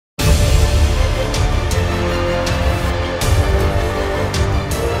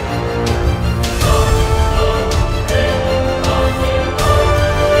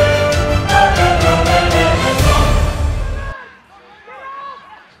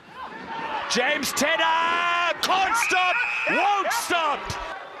James Tedder can't stop, won't stop.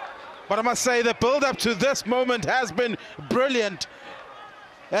 But I must say the build-up to this moment has been brilliant.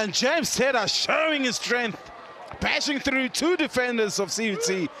 And James Tedder showing his strength, bashing through two defenders of CUT.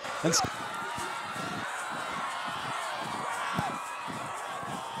 And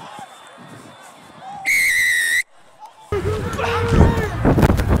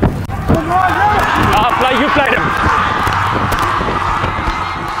You played him.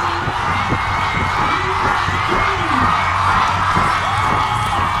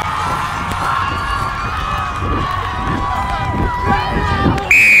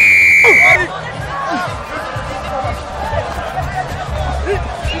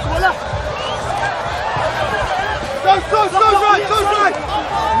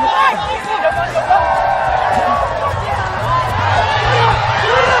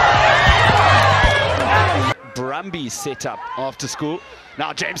 Brumby set up after school.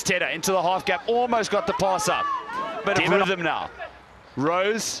 Now James Tedder into the half gap, almost got the pass up. But of rhythm now.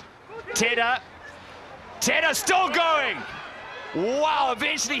 Rose, Tedder still going. Wow,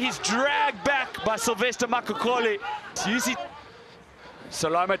 eventually he's dragged back by Sylvester Makakole.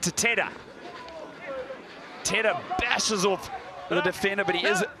 Saloma to Tedder. Tedder bashes off the defender, but he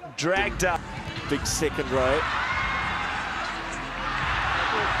is dragged up. Big second row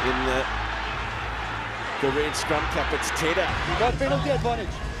in the red scrum cap. It's Tedder. You got penalty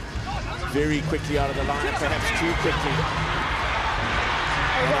advantage. Very quickly out of the line, perhaps too quickly.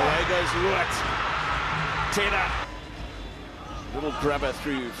 And away goes Ruat. Tedder. Little grabber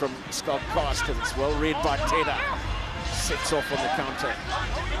through from Scott Carstens. Well read by Tedder. Sets off on the counter.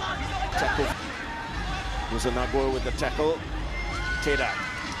 Tackle. Was a Nagor with the tackle. Tedder.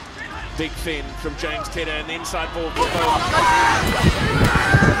 Big fin from James Tedder, and the inside ball for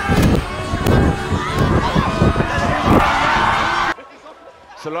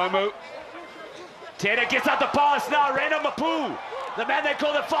Salomo. Tedder gets out the pass now. Rena Mapu, the man they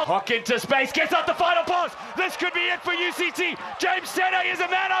call the fall. Hock into space, gets out the final pass. This could be it for UCT. James Tedder is a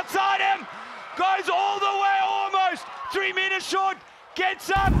man outside him. Goes all the way almost. 3 meters short. Gets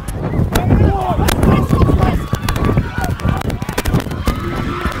up.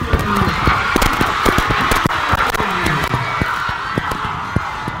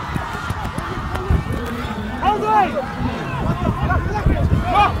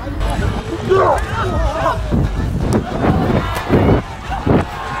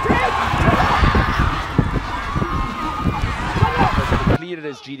 Completed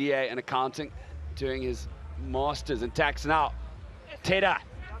his GDA in accounting, doing his masters in tax now. Tedder,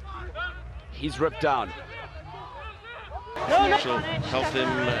 he's ripped down. She'll help them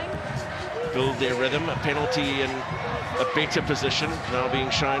build their rhythm. A penalty in a better position now being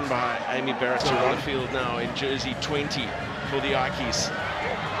shown by Amy Barrett to right field now in jersey 20 for the Ikes.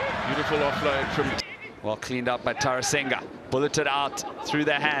 Beautiful offload from... Well cleaned up by Tarasenga. Bulleted out through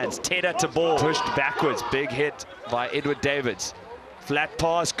their hands. Tedder to ball. Pushed backwards. Big hit by Edward Davids. Flat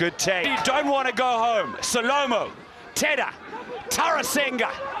pass, good take. You don't want to go home. Salomo, Tedder,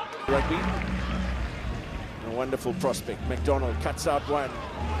 Tarasenga. Rugby. A wonderful prospect. McDonald cuts out one.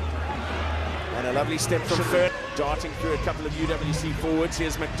 And a lovely step from third. Darting through a couple of UWC forwards.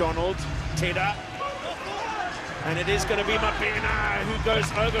 Here's McDonald, Tedder. And it is going to be Mapena who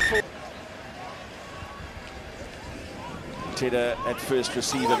goes over for... Tedder at first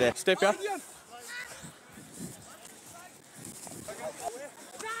receiver there. Step up.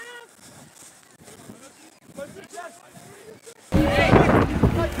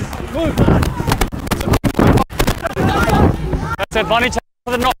 That's advantage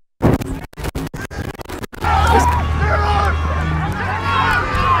for the knock.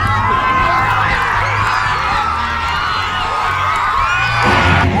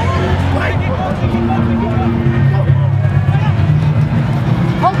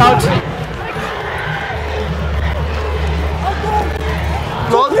 Out.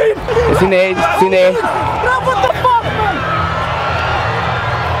 It's in there, it's in there. What the fuck, man?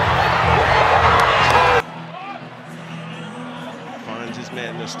 Finds his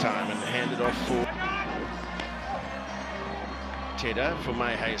man this time and hand it off for Tedder for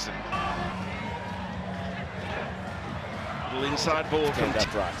May Hazen. Little inside ball from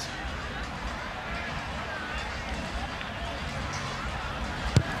upright.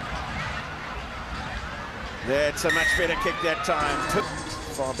 That's a much better kick that time.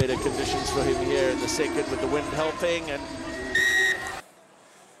 Far better conditions for him here in the second with the wind helping. And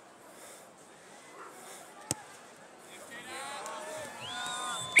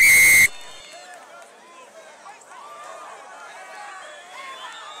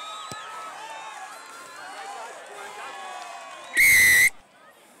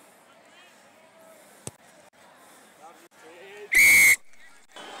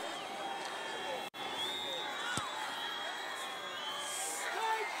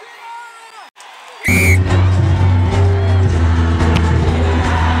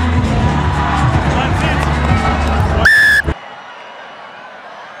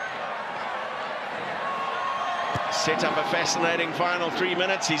fascinating final 3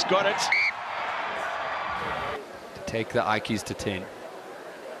 minutes. He's got it. Take the Ikes to 10.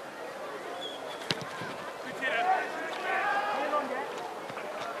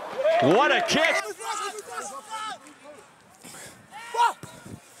 What a kick!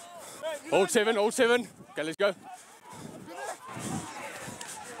 Hold 7, hold 7. Okay, let's go.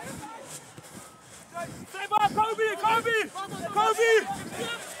 Kobe!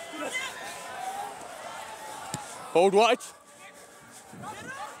 Hold white.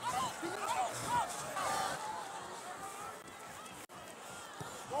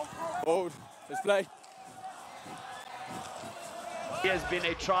 Hold. Let's play. He has been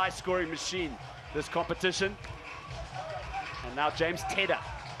a try-scoring machine this competition. And now James Tedder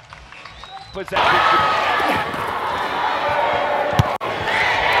puts that.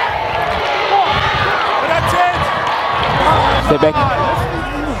 Stay back.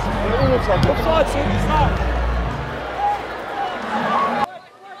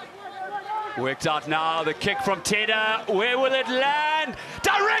 Worked out now, the kick from Tedder. Where will it land?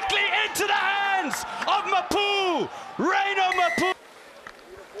 Directly into the hands of Mapu! Reino Mapu!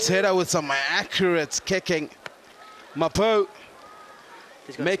 Tedder with some accurate kicking. Mapu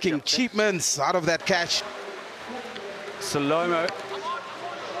making cheap mints out of that catch. Salomo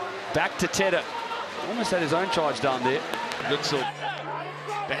back to Tedder. Almost had his own charge down there. Witsel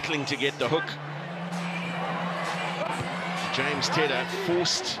battling to get the hook. James Tedder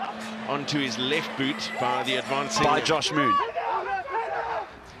forced onto his left boot by the advancing... By Josh Moon.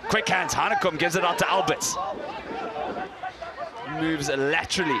 Quick hands, Hanekom gives it out to Alberts. Moves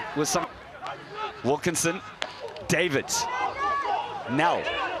laterally with some... Wilkinson, Davids, Nell.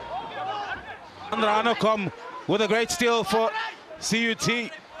 Hanekom with a great steal for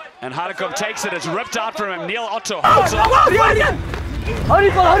CUT. And Hanekom takes it, it's ripped out from him. Neil Otto holds on.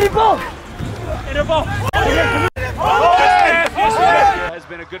 Has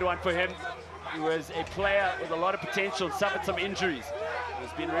been a good one for him. He was a player with a lot of potential, suffered some injuries.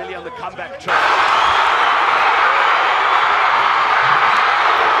 He's been really on the comeback track.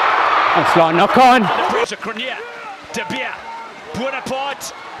 Aslan, knock on. Pressure, Cronier, De Beer,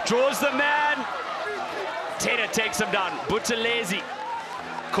 Bonaparte draws the man. Tedder takes him down. Buthelezi,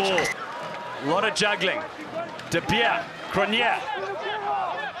 cool. A lot of juggling. De Beer, Cronier.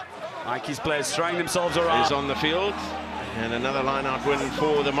 Ikes players throwing themselves around. Is on the field. And another line-out win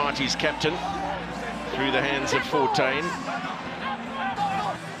for the Marty's captain through the hands of Fortuin.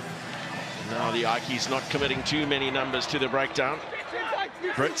 Now the Ikes not committing too many numbers to the breakdown.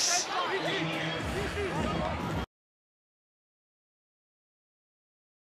 Brits